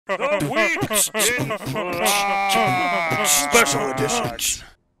The weeks in Flax! Special editions.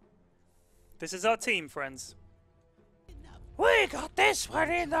 This is our team, friends. We got this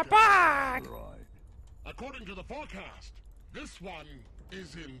one in the bag! According to the forecast, this one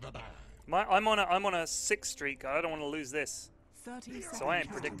is in the bag. I'm on a 6 streak. I don't want to lose this. 30 So I ain't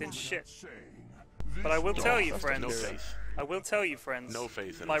predicting shit. This But I will tell you, that's friends. no faith. I will tell you, friends. No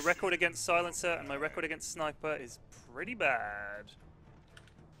faith in my us. record against Silencer and my record against Sniper is pretty bad.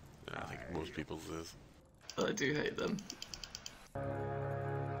 I think most people's is. I do hate them.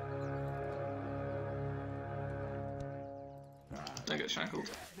 I get shackled.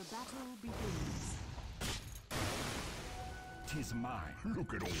 The battle begins. Tis mine.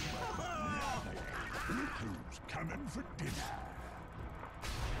 Look at all that. Look who's coming for dinner.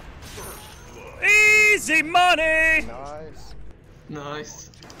 Easy money! Nice.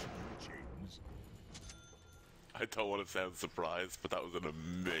 Nice. I don't want to sound surprised, but that was an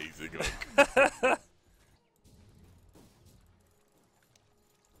amazing hook.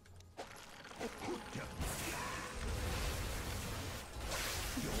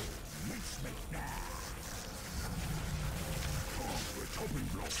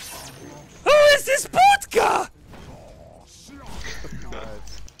 Who is this vodka?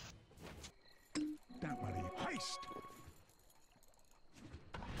 Nice. That money heist.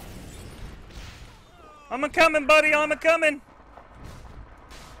 I'm a coming, buddy. I'm a coming.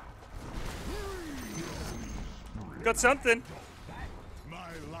 Got something.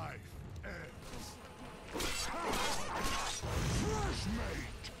 My life ends. Fresh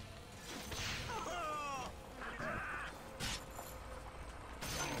mate.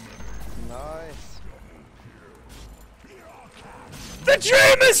 Nice. The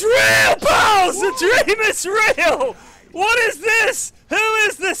dream is real, pals! The dream is real! What is this? Who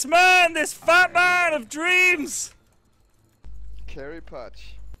is this man? This fat man of dreams? Carry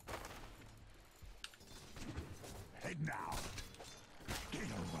patch. Head now. Get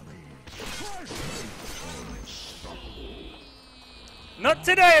over me. Fresh mate. Not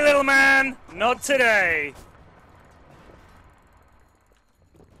today, little man. Not today.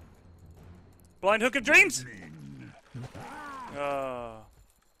 Blind Hook of Dreams? Oh.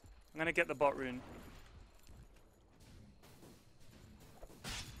 I'm gonna get the bot rune.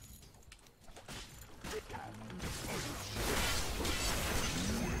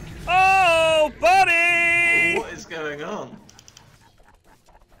 Oh, buddy! What is going on?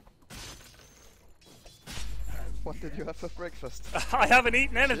 What did you have for breakfast? I haven't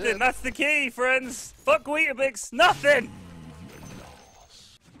eaten anything. Shit. That's the key, friends. Fuck Weetabix. Nothing.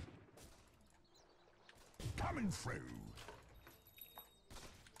 Coming through.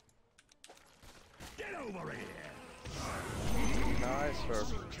 Get over here. Nice, Herb.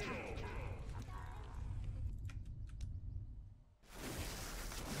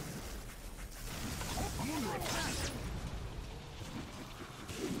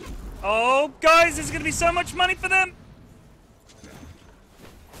 Oh, guys, there's gonna be so much money for them.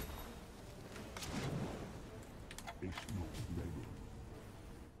 It's not ready.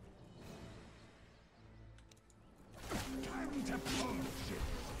 Time to punch it.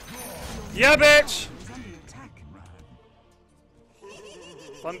 Yeah, bitch. Is under attack.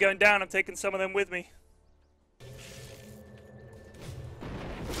 If I'm going down, I'm taking some of them with me.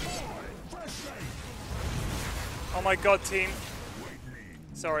 Oh my god, team.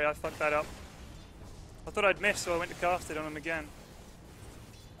 Sorry, I fucked that up. I thought I'd miss, so I went to cast it on him again.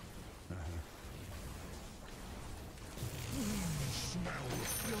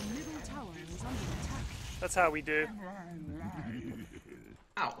 Your middle tower is under attack. That's how we do.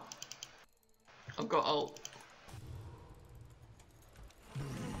 Ow. I've got ult.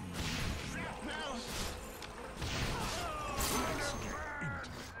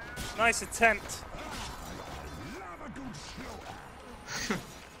 Nice attempt.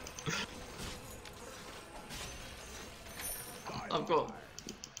 I've got.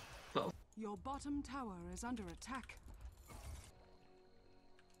 Your bottom tower is under attack.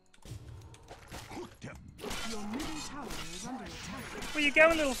 Your middle tower is under attack. Where you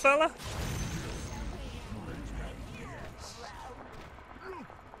going, little fella?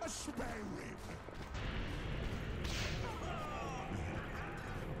 A spare rib.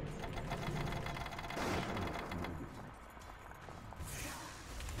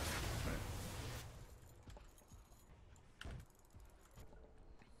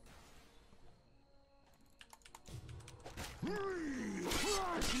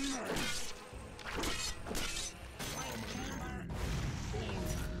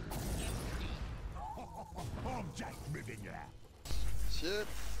 I'm just ribbing you. Shit.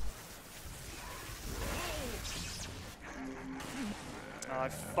 Oh, I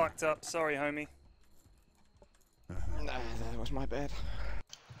fucked up. Sorry, homie. Nah, that was my bad.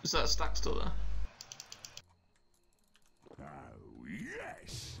 Is that stack still there? Oh,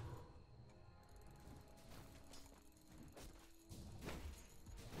 yes!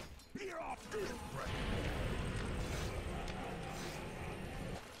 You're off to the break.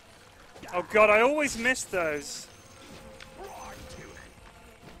 Oh god, I always miss those. Right to it.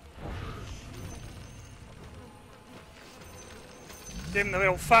 Give him the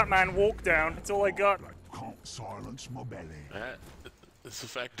little fat man walk down. That's all I got. That can't silence my belly. It's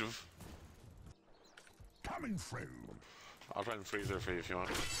effective. Coming through. I'll try and freeze her for you if you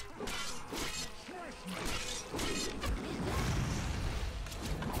want. It's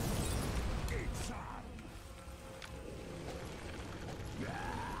on.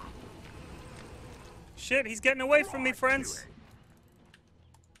 Shit, he's getting away from me, friends.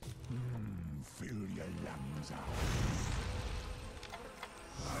 Fill your lungs up.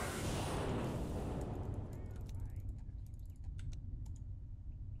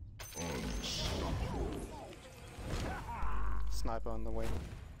 Sniper on the way.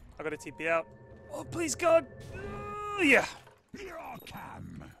 I gotta TP out. Oh, please, God. Yeah. Here I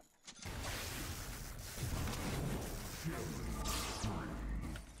come.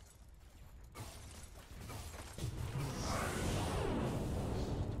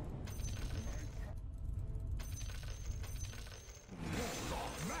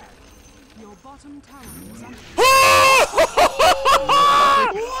 Your bottom tower is under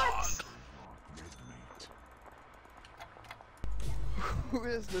Who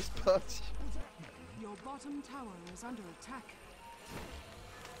is this patch? Your bottom tower is under attack.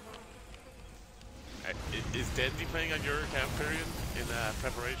 Is Dendi playing on your account, Pyrion, in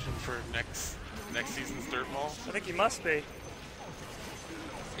preparation for next season's Dirt Ball? I think he must be.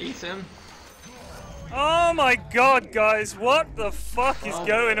 Eat him. Oh my god, guys. What the fuck is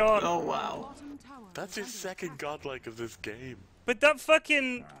going on? Oh wow. Bottom tower That's is his under second godlike of this game. But that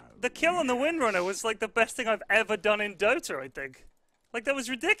fucking... The kill on the Windrunner was like the best thing I've ever done in Dota, I think. Like, that was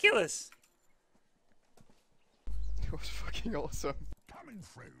ridiculous. It was fucking awesome. Coming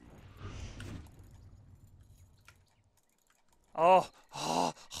through. Oh.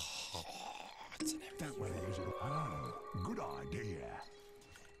 That way is it? Oh, good idea.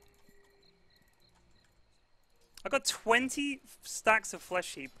 I got 20 stacks of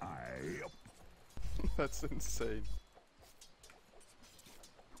flesh heap. That's insane.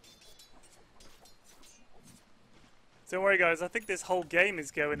 Don't worry, guys. I think this whole game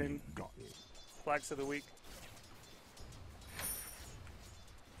is going in Got it. Flags of the Week.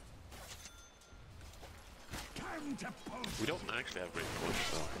 Time to post. We don't actually have great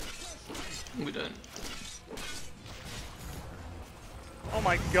points, though. We don't. Oh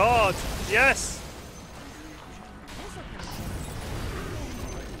my god. Yes.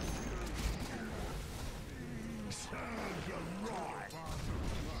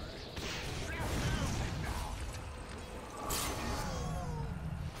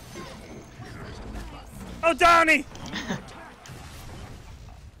 Oh, Downey!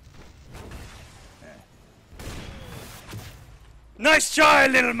 Nice try,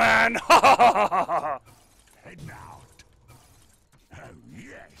 little man! Heading out. Oh,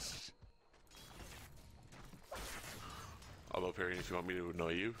 yes. Although, Pyrion, if you want me to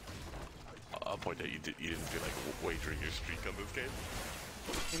annoy you, I'll point out you didn't feel like wagering your streak on this game.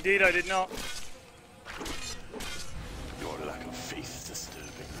 Indeed, I did not. Your lack of faith is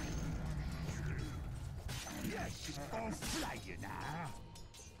disturbing. Yes, I'll fly you now.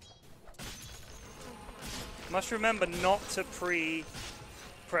 Must remember not to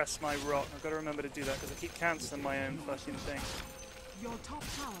pre-press my rock. I've got to remember to do that because I keep cancelling my own fucking thing. Your top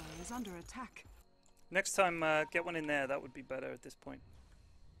tower is under attack. Next time, get one in there. That would be better at this point.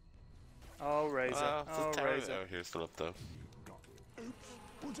 Oh, Razor. Oh, the tower Razor. out here still up, though. Oops,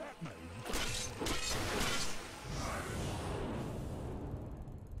 was that me?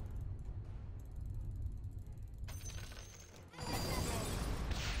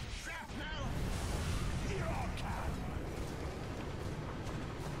 Here I come.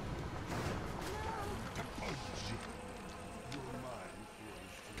 To post you.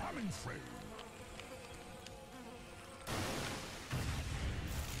 Coming through.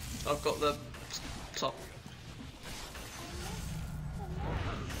 I've got the top.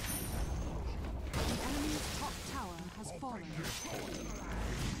 The enemy's top tower has fallen.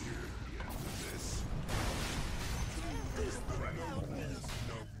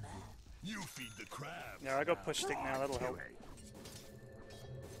 You feed the crab. Yeah, I got push stick now. That'll help.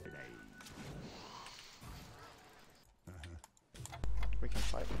 We can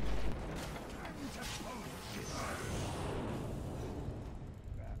fight.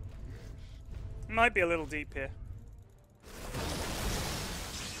 Might be a little deep here.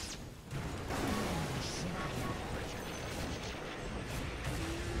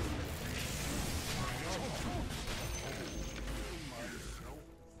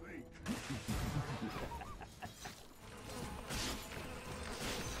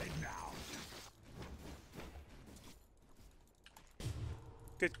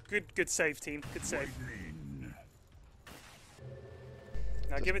 Good save, team. Good save.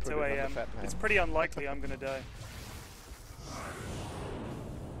 Now Just give it put to it on a. the fat man. It's pretty unlikely I'm gonna die.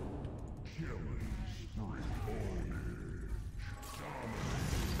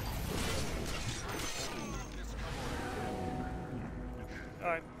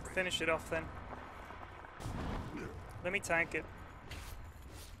 Alright, finish it off then. Let me tank it.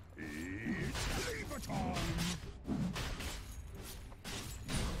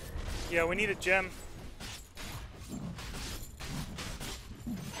 Yeah, we need a gem.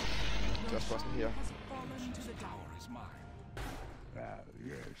 Just wasn't here. Has fallen to the tower. Is mine. Ah,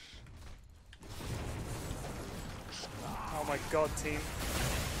 yes. Oh my god, team.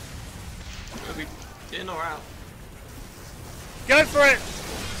 Are we in or out? Go for it!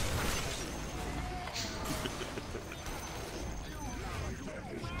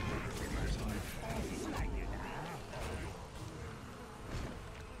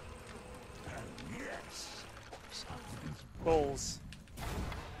 Balls.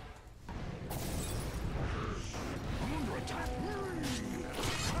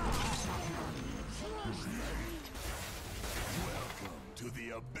 To the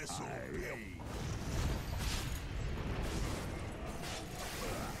abyssal pit.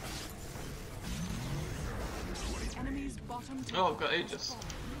 Enemy's bottom tower. Oh, I've got Aegis.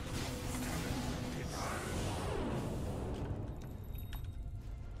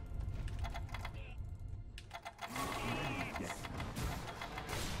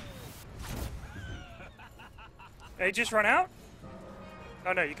 Hey, just run out?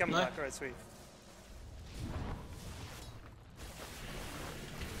 Oh no, you're coming No. back. Alright, sweet.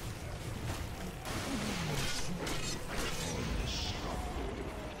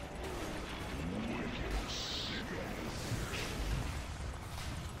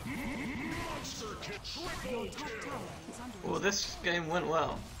 Your top tower is under Well, this game went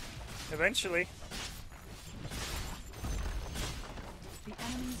well. Eventually. The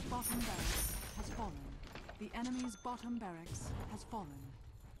enemy's bottom barracks has fallen. The enemy's bottom barracks has fallen.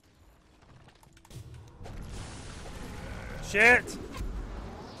 Shit!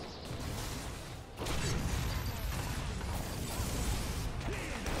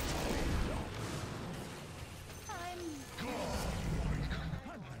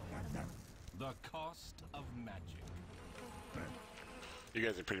 The cost of magic. You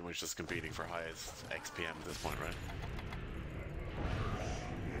guys are pretty much just competing for highest XPM at this point, right?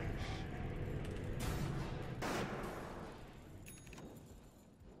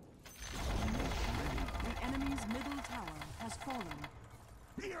 The enemy's middle tower has fallen.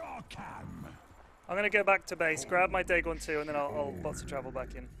 Here I come. I'm gonna go back to base, grab my Dagon 2, and then I'll bots to travel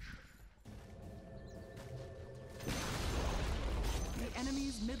back in. The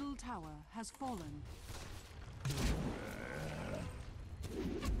enemy's middle tower has fallen.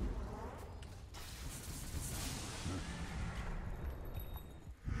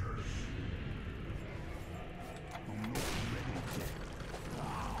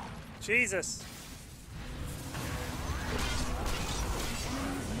 Jesus!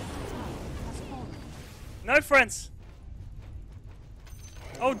 Has fallen. No friends!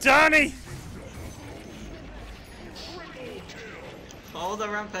 Oh, Danny! Oh, the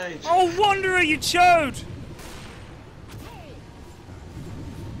rampage. Oh, Wanderer, you chode!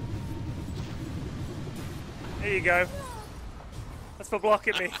 There you go. That's for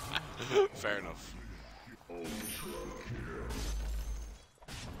blocking me. Fair enough.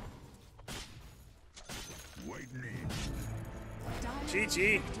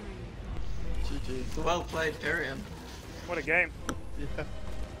 GG. GG. Well played, Pyrion. What a game. Yeah.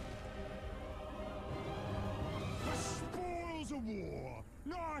 The spoils of war.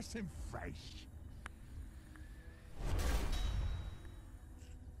 Nice and fresh.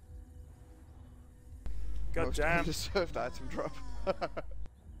 God Most damn. undeserved item drop.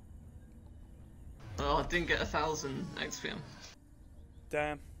 Oh, I didn't get 1,000 XPM.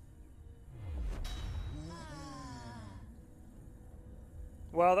 Damn.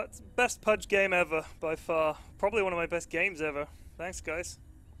 Wow, that's best Pudge game ever, by far. Probably one of my best games ever. Thanks, guys.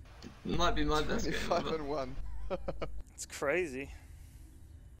 Might be my best game 25 ever. and 1. It's crazy.